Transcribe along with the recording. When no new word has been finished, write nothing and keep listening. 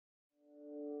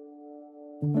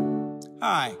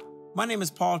Hi, my name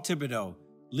is Paul Thibodeaux,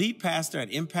 lead pastor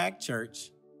at Impact Church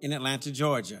in Atlanta,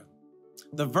 Georgia.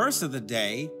 The verse of the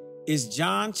day is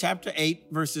John chapter 8,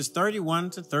 verses 31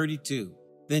 to 32.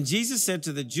 Then Jesus said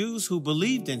to the Jews who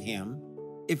believed in him,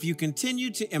 "If you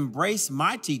continue to embrace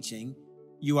my teaching,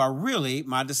 you are really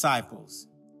my disciples.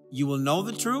 You will know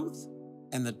the truth,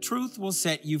 and the truth will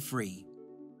set you free."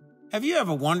 Have you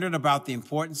ever wondered about the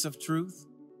importance of truth?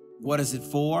 What is it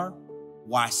for?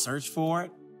 Why search for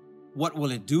it? What will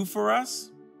it do for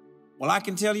us? Well, I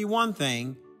can tell you one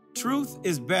thing, truth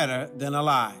is better than a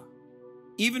lie.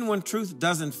 Even when truth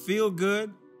doesn't feel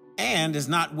good and is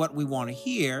not what we want to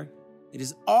hear, it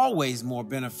is always more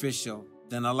beneficial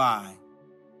than a lie.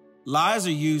 Lies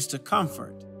are used to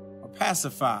comfort or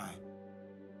pacify,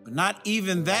 but not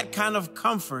even that kind of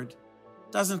comfort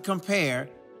doesn't compare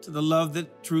to the love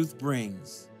that truth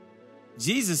brings.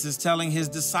 Jesus is telling his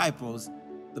disciples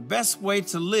the best way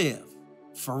to live,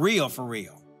 for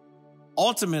real.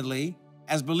 Ultimately,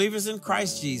 as believers in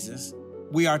Christ Jesus,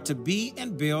 we are to be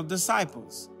and build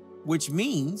disciples, which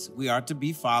means we are to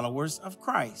be followers of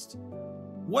Christ.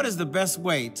 What is the best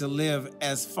way to live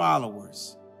as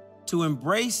followers? To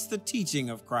embrace the teaching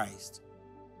of Christ.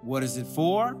 What is it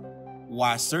for?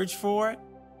 Why search for it?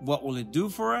 What will it do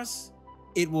for us?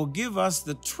 It will give us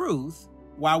the truth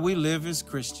while we live as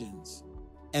Christians.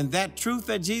 And that truth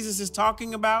that Jesus is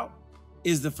talking about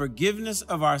is the forgiveness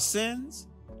of our sins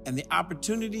and the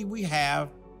opportunity we have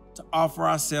to offer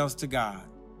ourselves to God.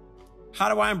 How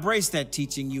do I embrace that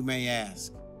teaching, you may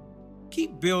ask?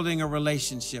 Keep building a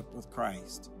relationship with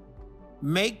Christ.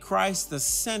 Make Christ the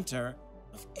center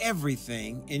of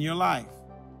everything in your life.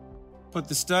 Put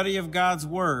the study of God's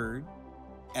Word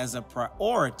as a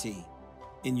priority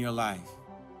in your life.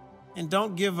 And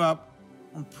don't give up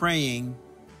on praying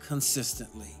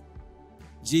consistently.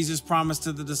 Jesus' promise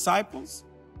to the disciples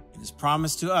and his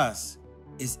promise to us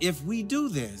is if we do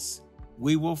this,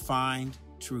 we will find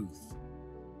truth.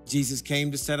 Jesus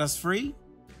came to set us free.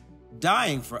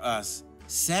 Dying for us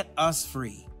set us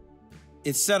free.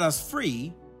 It set us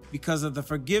free because of the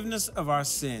forgiveness of our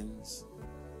sins.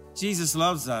 Jesus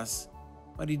loves us,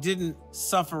 but he didn't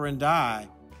suffer and die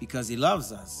because he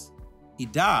loves us. He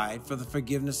died for the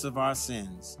forgiveness of our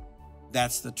sins.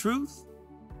 That's the truth.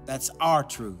 That's our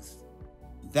truth.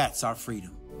 That's our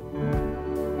freedom.